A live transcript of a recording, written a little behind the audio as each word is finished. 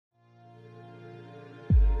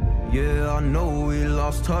Yeah, I know we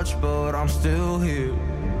lost touch, but I'm still here.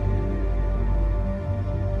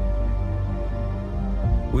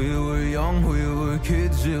 We were young, we were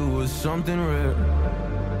kids, it was something rare.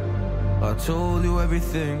 I told you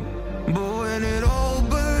everything, but when it all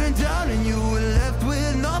burned down and you were left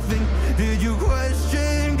with nothing, did you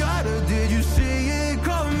question God or did you see it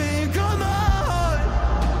coming? Come on,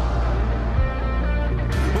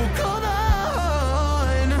 oh come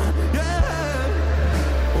on, yeah.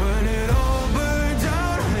 When it all burned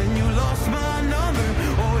down and you lost my number,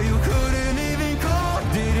 or you couldn't even call,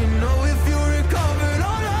 didn't know if you recovered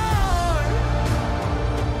or not.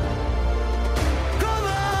 Come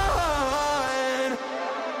on.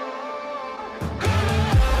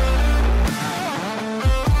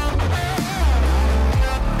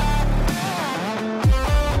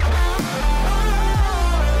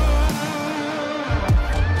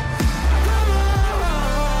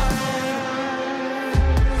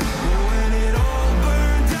 When it all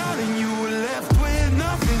burned down and you were left with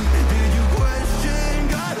nothing, did you question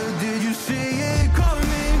God or did you see it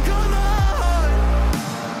coming? Come on,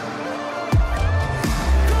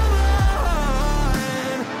 come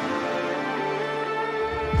on.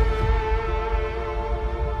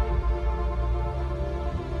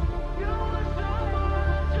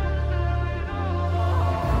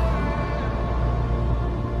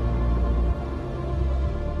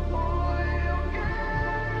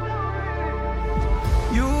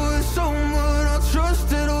 You were someone I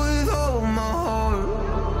trusted with all my heart.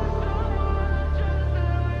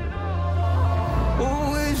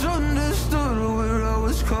 Always understood where I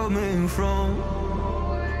was coming from.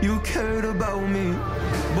 You cared about me,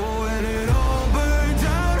 but when it